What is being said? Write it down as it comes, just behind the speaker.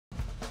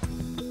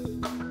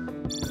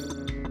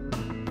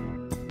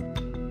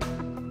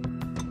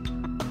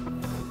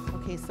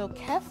so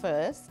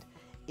Carefirst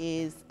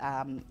is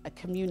a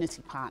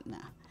community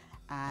partner,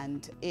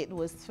 and it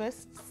was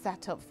first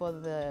set up for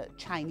the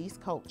Chinese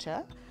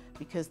culture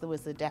because there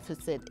was a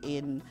deficit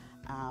in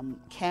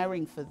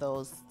caring for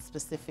those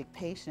specific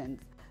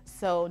patients.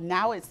 So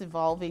now it's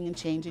evolving and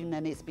changing,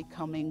 and it's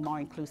becoming more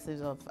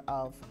inclusive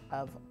of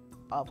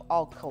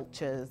all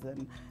cultures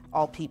and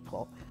all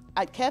people.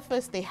 At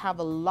Carefirst, they have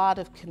a lot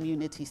of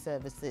community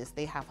services.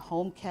 They have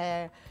home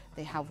care,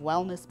 they have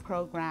wellness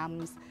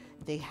programs,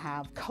 they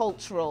have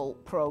cultural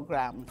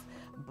programs,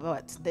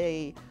 but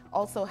they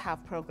also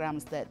have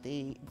programs that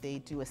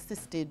they do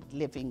assisted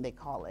living, they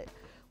call it,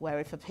 where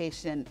if a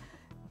patient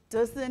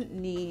doesn't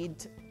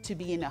need to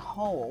be in a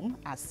home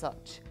as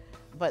such,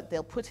 but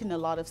they'll put in a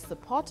lot of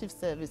supportive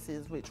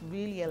services which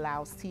really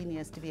allow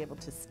seniors to be able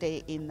to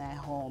stay in their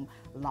home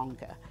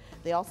longer.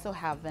 They also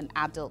have an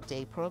adult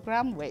day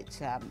program,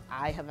 which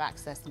I have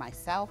accessed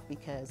myself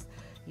because,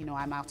 you know,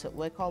 I'm out at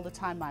work all the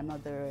time. My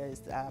mother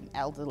is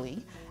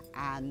elderly,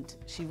 and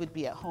she would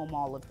be at home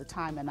all of the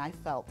time, and I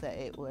felt that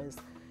it was,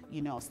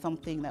 you know,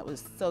 something that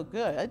was so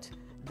good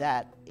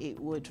that it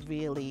would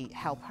really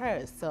help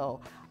her.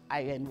 So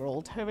I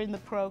enrolled her in the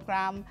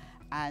program,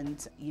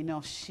 and you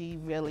know, she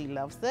really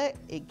loves it.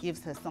 It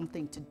gives her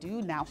something to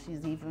do. Now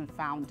she's even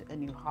found a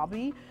new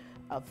hobby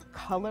of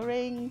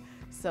coloring.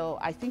 So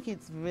I think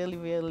it's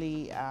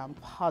really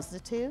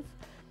positive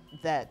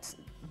that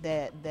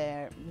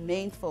their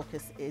main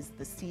focus is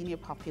the senior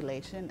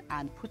population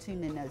and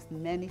putting in as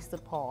many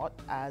support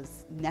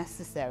as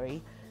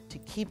necessary to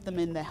keep them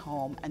in their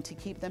home and to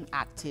keep them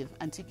active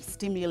and to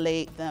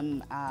stimulate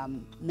them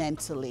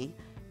mentally,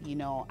 you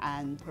know,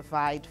 and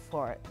provide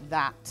for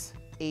that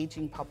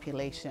aging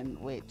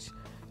population, which,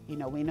 you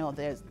know, we know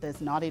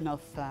there's not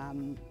enough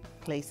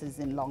places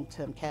in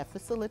long-term care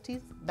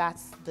facilities.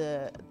 That's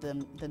the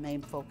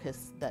main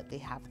focus that they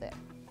have there.